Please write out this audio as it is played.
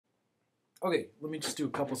Okay, let me just do a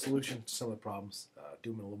couple solutions to some of the problems. Do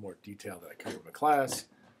them in a little more detail than I covered in the class.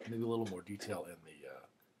 Maybe a little more detail in the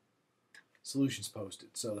solutions posted.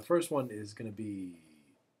 So the first one is going to be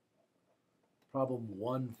problem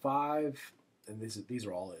 1.5, and these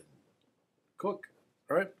are all in Cook.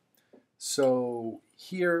 All right. So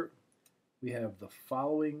here we have the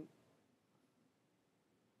following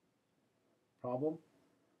problem.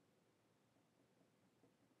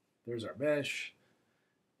 There's our mesh,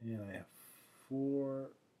 and I have 4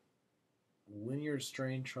 linear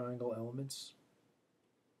strain triangle elements.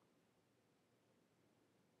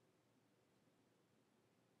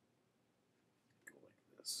 Go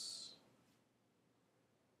like this.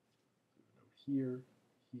 Here,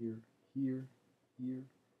 here, here, here,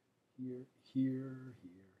 here, here,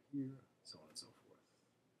 here, so on and so forth.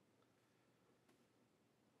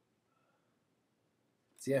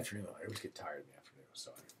 It's the afternoon. I always get tired in the afternoon,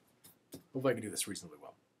 so hopefully I can do this reasonably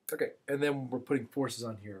well. Okay, and then we're putting forces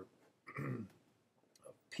on here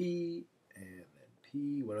of P and then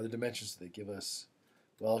P. What other dimensions do they give us?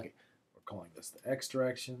 Well, okay, we're calling this the X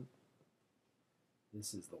direction.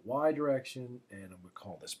 This is the Y direction, and I'm going to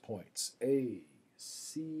call this points A,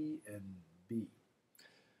 C, and B.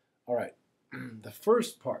 All right, the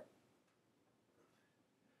first part,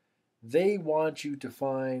 they want you to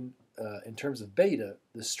find, in terms of beta,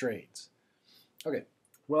 the strains. Okay,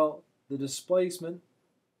 well, the displacement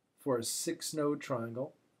for a 6-node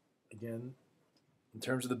triangle, again, in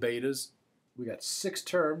terms of the betas, we got 6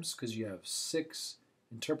 terms because you have 6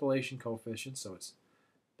 interpolation coefficients, so it's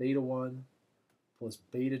beta 1 plus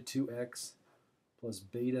beta 2x plus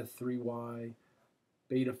beta 3y.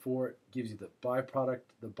 Beta 4 gives you the byproduct,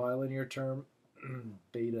 the bilinear term.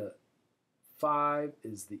 Beta 5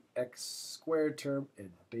 is the x squared term,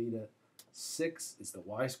 and beta 6 is the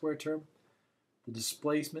y squared term. The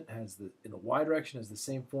displacement has in the y direction has the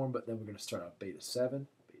same form, but then we're going to start out beta 7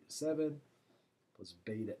 plus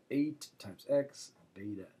beta 8 times x,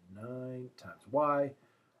 beta 9 times y,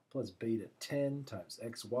 plus beta 10 times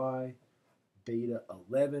xy, beta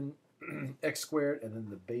 11 x squared, and then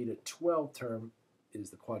the beta 12 term is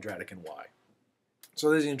the quadratic in y. So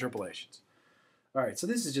there's the interpolations. All right, so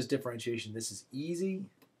this is just differentiation. This is easy,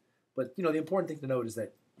 but the important thing to note is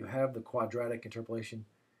that you have the quadratic interpolation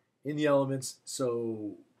in the elements,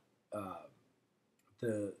 so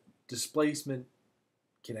the displacement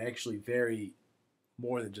can actually vary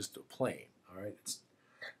more than just a plane. All right,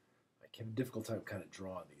 I have a difficult time kind of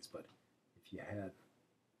drawing these, but if you had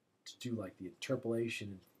to do like the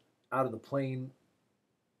interpolation out of the plane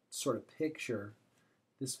sort of picture,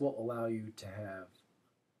 this will allow you to have,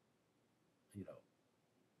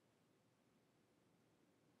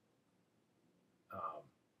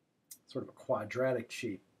 sort of a quadratic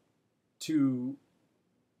shape to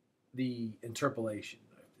the interpolation,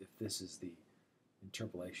 if this is the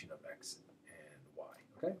interpolation of x and y,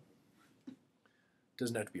 okay?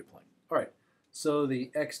 Doesn't have to be a plane. All right, so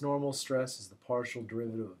the x normal stress is the partial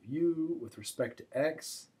derivative of u with respect to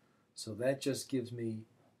x, so that just gives me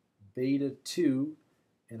beta 2,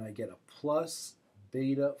 and I get a plus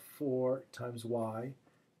beta 4 times y,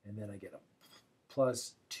 and then I get a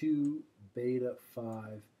plus 2 beta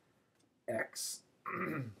 5 x.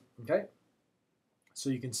 Okay?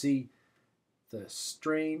 So you can see the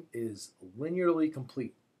strain is linearly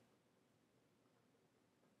complete.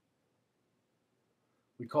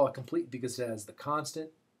 We call it complete because it has the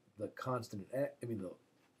constant the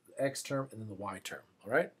x term, and then the y term.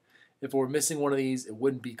 All right? If we're missing one of these, it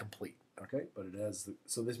wouldn't be complete. Okay? But it has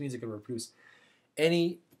so this means it can reproduce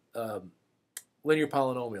any linear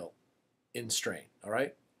polynomial in strain. All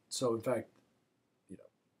right? So in fact,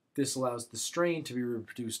 this allows the strain to be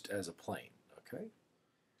reproduced as a plane. Okay?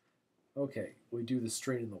 Okay, we do the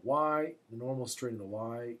strain in the y, the normal strain in the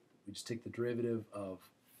y. We just take the derivative of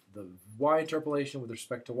the y interpolation with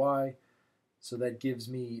respect to y. So that gives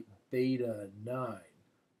me beta 9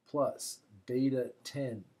 plus beta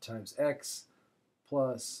 10 times x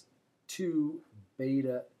plus 2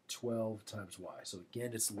 beta 12 times y. So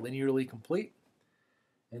again, it's linearly complete.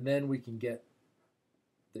 And then we can get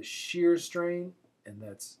the shear strain, and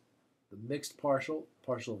that's the mixed partial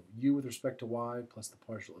of u with respect to y plus the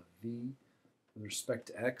partial of v with respect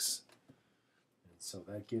to x. And so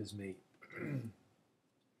that gives me,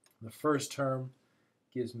 the first term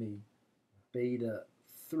gives me beta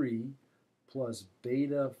 3 plus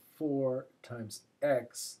beta 4 times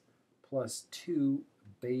x plus 2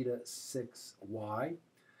 beta 6y.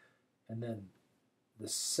 And then the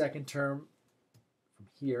second term from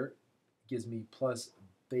here gives me plus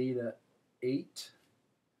beta 8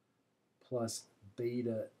 plus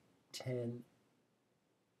beta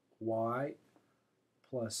 10y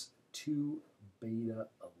plus 2 beta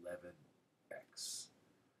 11x.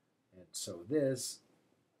 And so this,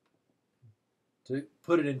 to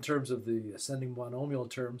put it in terms of the ascending monomial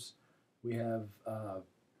terms, we have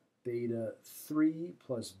beta 3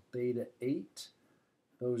 plus beta 8.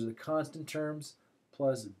 Those are the constant terms,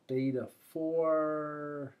 plus beta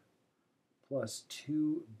 4 plus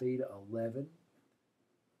 2 beta 11.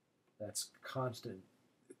 That's constant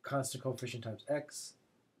coefficient times x,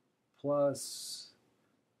 plus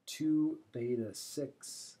 2 beta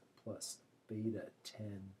 6 plus beta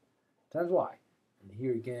 10 times y. And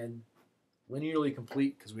here again, linearly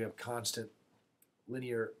complete because we have constant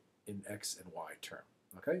linear in x and y term.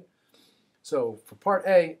 Okay? So for part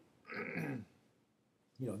A,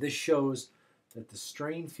 this shows that the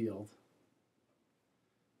strain field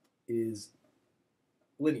is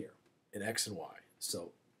linear in x and y.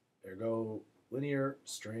 So ergo linear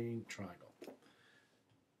strain triangle.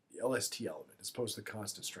 The LST element as opposed to the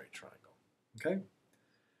constant strain triangle. Okay?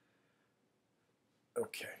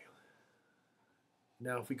 Okay.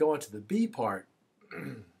 Now if we go on to the B part,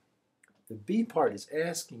 the B part is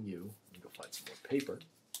asking you, let me go find some more paper.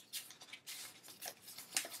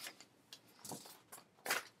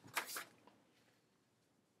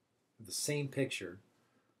 The same picture,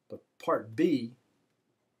 but part B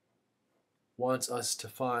wants us to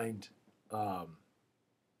find,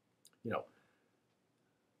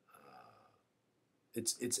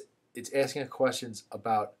 it's asking questions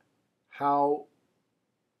about how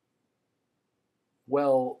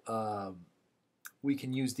well we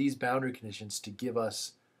can use these boundary conditions to give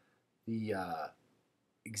us the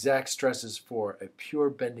exact stresses for a pure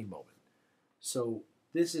bending moment. So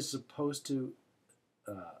this is supposed to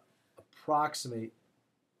approximate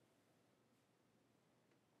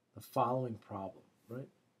the following problem, right?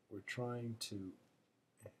 We're trying to,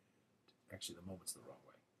 actually the moment's the wrong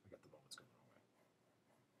way. I got the moments going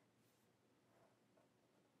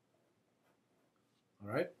the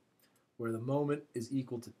wrong way. All right? Where the moment is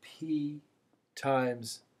equal to P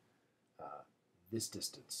times this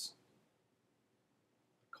distance.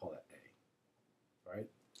 Call that A, all right?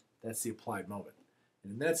 That's the applied moment.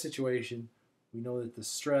 And in that situation, we know that the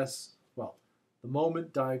stress, well, the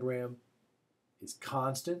moment diagram is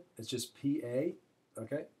constant. It's just PA,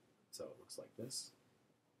 okay? So it looks like this,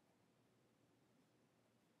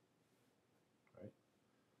 right?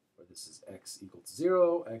 Where this is x equal to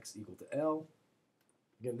 0, x equal to L.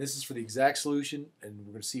 Again, this is for the exact solution, and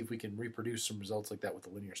we're going to see if we can reproduce some results like that with the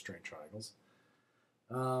linear strain triangles.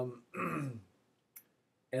 And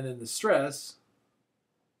then the stress,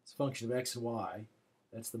 it's a function of x and y.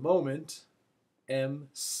 That's the moment,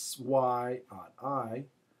 my on I.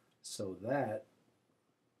 So that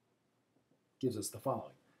gives us the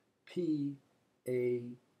following. P A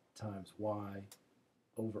times y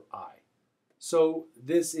over I. So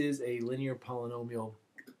this is a linear polynomial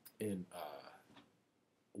in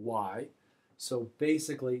y. So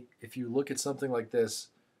basically, if you look at something like this,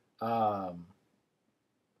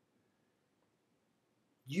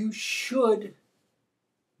 you should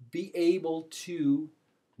be able to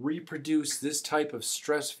reproduce this type of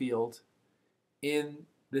stress field in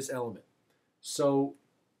this element. So,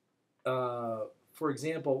 for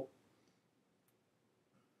example,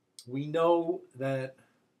 we know that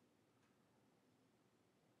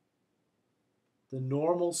the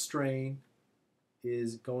normal strain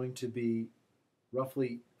is going to be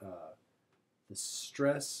roughly the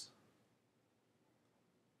stress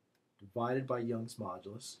divided by Young's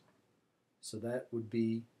modulus. So that would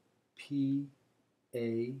be PA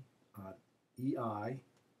on EI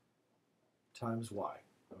times Y,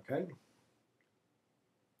 okay?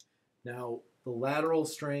 Now, the lateral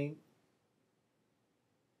strain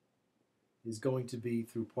is going to be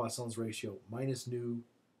through Poisson's ratio minus nu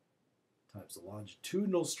times the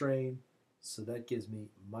longitudinal strain, so that gives me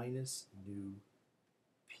minus nu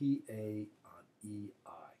PA on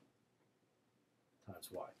EI times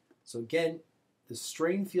Y. So again, the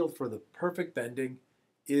strain field for the perfect bending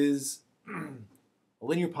is a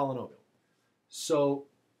linear polynomial. So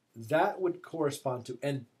that would correspond to,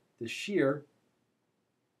 and the shear,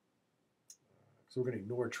 so we're going to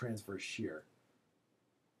ignore transverse shear.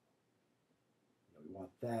 We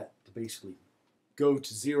want that to basically go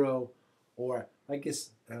to 0, or I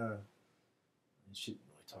guess I shouldn't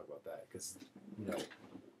really talk about that because,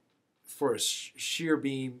 for a shear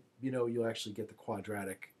beam, you'll actually get the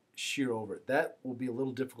quadratic shear over it. That will be a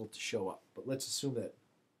little difficult to show up, but let's assume that,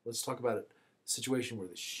 let's talk about a situation where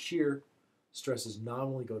the shear stresses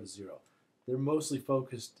nominally go to 0. They're mostly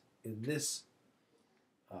focused in this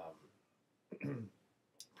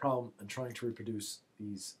problem and trying to reproduce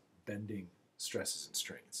these bending stresses and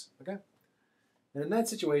strains, okay? And in that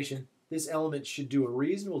situation, this element should do a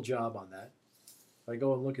reasonable job on that. If I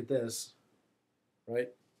go and look at this, right,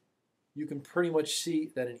 you can pretty much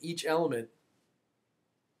see that in each element,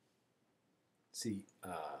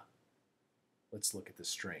 let's look at the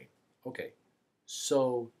strain. Okay,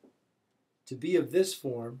 so to be of this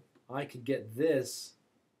form, I could get this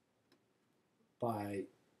by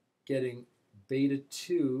getting beta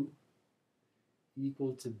 2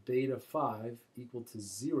 equal to beta 5 equal to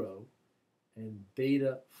 0, and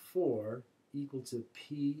beta 4 equal to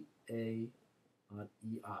PA on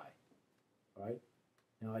EI. All right?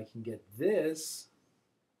 Now I can get this.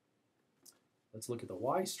 Let's look at the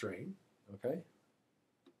Y strain. Okay?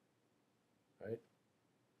 All right?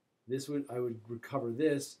 I would recover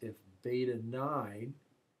this if beta 9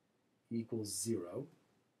 equals 0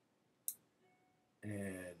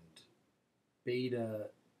 and beta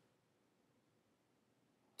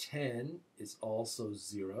 10 is also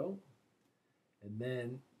 0, and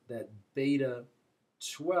then that beta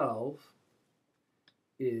 12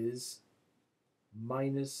 is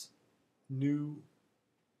minus new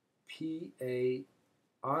PA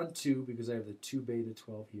on 2, because I have the 2 beta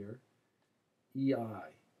 12 here,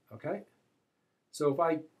 EI. Okay? So if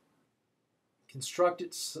I construct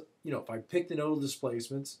it, if I pick the nodal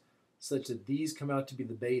displacements such that these come out to be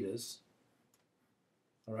the betas,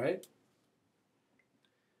 all right,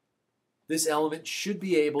 this element should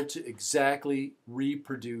be able to exactly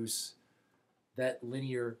reproduce that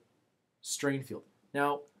linear strain field.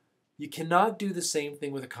 Now, you cannot do the same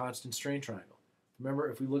thing with a constant strain triangle. Remember,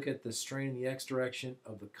 if we look at the strain in the x direction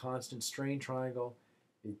of the constant strain triangle,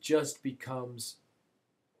 it just becomes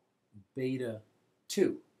beta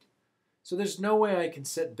 2. So there's no way I can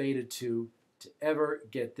set beta 2 to ever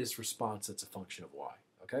get this response that's a function of y,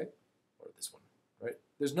 okay? Or this one, right?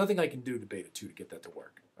 There's nothing I can do to beta 2 to get that to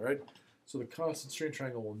work, all right? So the constant strain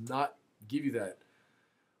triangle will not give you that.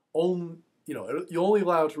 You only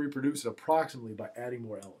allow it to reproduce it approximately by adding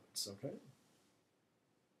more elements, okay?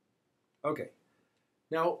 Okay.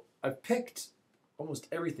 Now, I've picked almost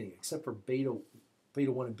everything except for beta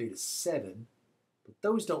 1 and beta 7, but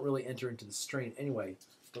those don't really enter into the strain anyway.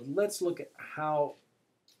 But let's look at how,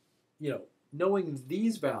 knowing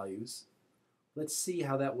these values, let's see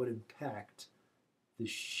how that would impact the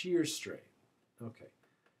shear strain. Okay.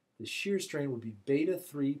 The shear strain would be beta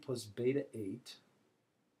 3 plus beta 8.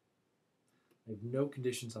 I have no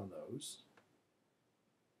conditions on those.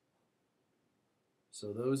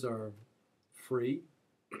 So those are free.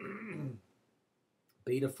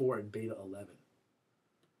 Beta 4 and beta 11.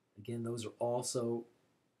 Again, those are also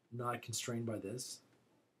not constrained by this.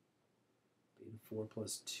 Beta 4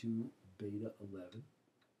 plus 2 beta 11.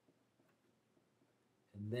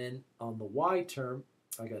 And then on the y term,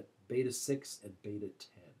 I got beta 6 and beta 10.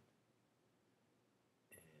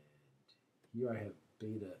 And here I have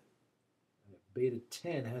beta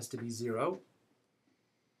 10 has to be 0.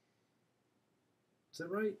 Is that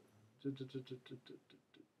right?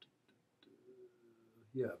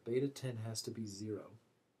 Yeah, beta 10 has to be 0.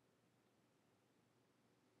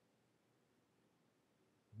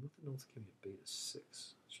 Nothing else can be beta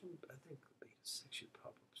 6. I think beta 6 should pop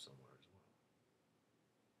up somewhere as well.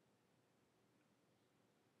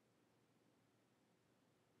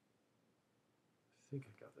 I think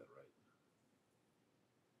I got that right.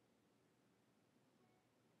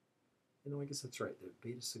 I guess that's right. The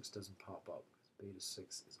beta 6 doesn't pop up because beta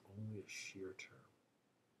 6 is only a shear term.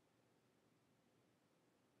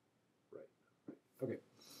 Right. Okay.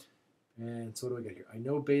 And so what do I get here? I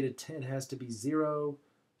know beta 10 has to be 0,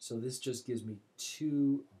 so this just gives me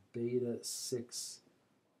 2 beta 6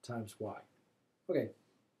 times y. Okay.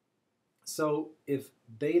 So if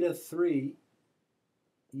beta 3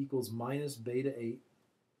 equals minus beta 8,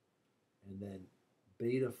 and then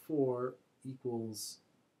beta 4 equals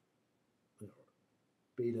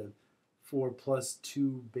beta 4 plus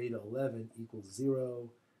 2 beta 11 equals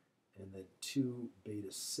 0, and then 2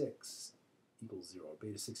 beta 6 equals 0,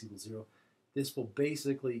 beta 6 equals 0. This will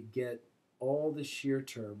basically get all the shear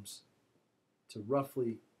terms to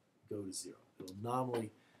roughly go to 0. It will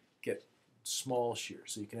nominally get small shear,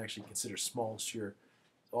 so you can actually consider small shear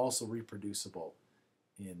also reproducible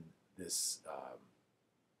in this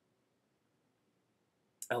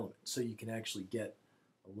element. So you can actually get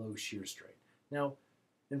a low shear strain. Now,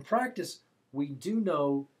 in practice, we do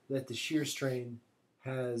know that the shear strain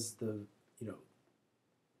has the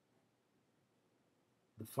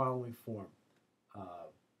following form.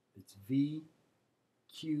 It's V,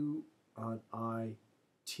 Q on I,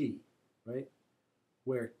 T, right?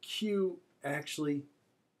 Where Q actually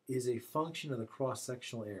is a function of the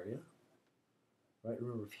cross-sectional area, right?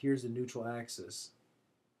 Remember, if here's the neutral axis,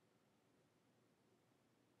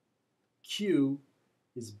 Q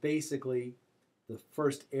is basically the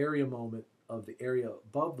first area moment of the area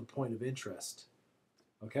above the point of interest.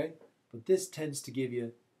 Okay? But this tends to give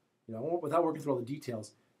you, without working through all the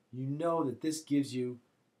details, you know that this gives you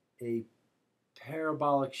a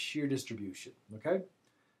parabolic shear distribution. Okay?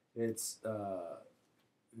 It's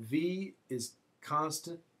V is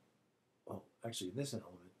constant. Well, actually, in this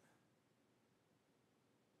element,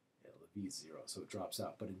 the V is 0, so it drops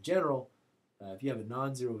out. But in general, if you have a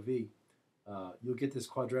non-zero V, you'll get this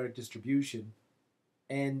quadratic distribution.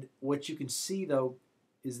 And what you can see, though,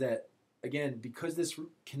 is that, again, because this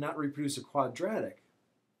cannot reproduce a quadratic,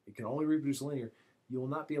 it can only reproduce linear, you will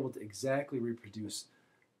not be able to exactly reproduce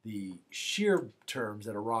the shear terms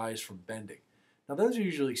that arise from bending. Now, those are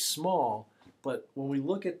usually small, but when we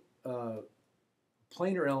look at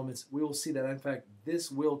planar elements, we will see that, in fact,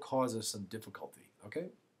 this will cause us some difficulty, okay?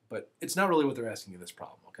 But it's not really what they're asking in this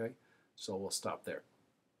problem, okay? So we'll stop there.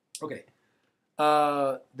 Okay.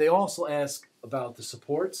 They also ask about the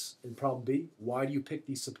supports in problem B. Why do you pick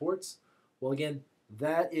these supports? Well, again,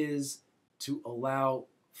 that is to allow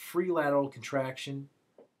free lateral contraction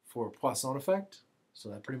for a Poisson effect. So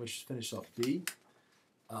that pretty much finished off B.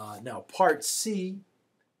 Now, part C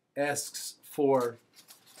asks for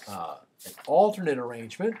an alternate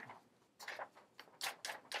arrangement.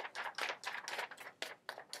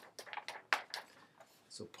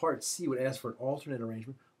 So part C would ask for an alternate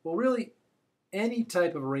arrangement. Well, really, any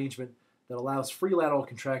type of arrangement that allows free lateral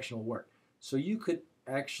contraction will work. So you could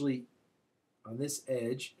actually, on this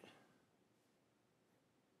edge,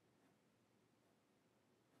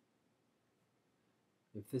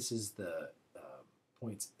 if this is the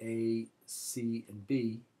points A, C, and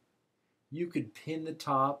B, you could pin the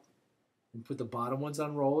top and put the bottom ones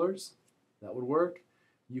on rollers. That would work.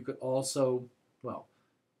 You could also, well,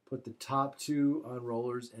 put the top two on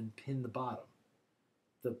rollers and pin the bottom.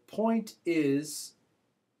 The point is,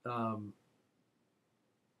 oops,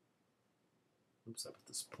 I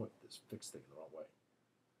put this fixed thing the wrong way.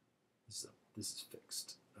 This is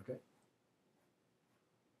fixed, okay?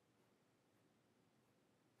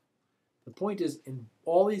 The point is, in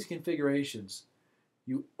all these configurations,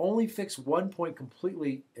 you only fix one point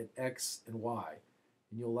completely at X and Y,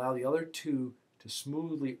 and you allow the other two to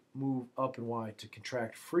smoothly move up and Y to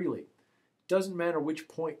contract freely. It doesn't matter which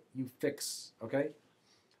point you fix, okay?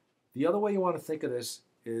 The other way you want to think of this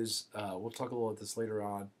is, we'll talk a little about this later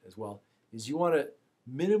on as well, is you want to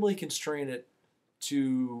minimally constrain it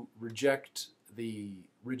to reject the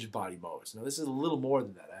rigid body modes. Now this is a little more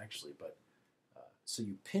than that actually, but so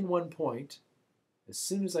you pin one point. As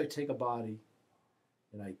soon as I take a body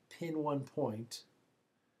and I pin one point,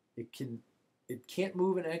 it can't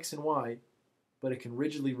move in X and Y, but it can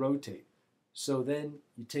rigidly rotate. So then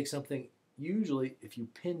you take something, usually if you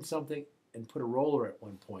pin something and put a roller at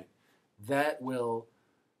one point, that will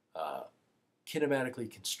kinematically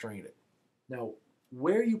constrain it. Now,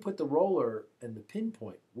 where you put the roller and the pin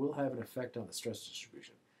point will have an effect on the stress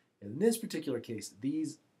distribution. In this particular case,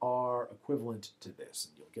 these are equivalent to this,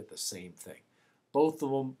 and you'll get the same thing. Both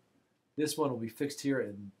of them, this one will be fixed here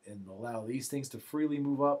and allow these things to freely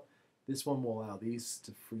move up. This one will allow these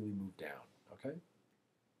to freely move down, okay?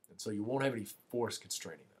 And so you won't have any force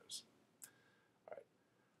constraining those. All right.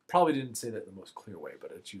 Probably didn't say that in the most clear way,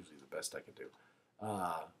 but it's usually the best I can do.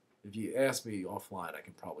 If you ask me offline, I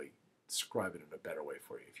can probably describe it in a better way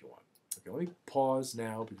for you if you want. Okay, let me pause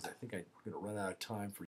now because I think I'm going to run out of time for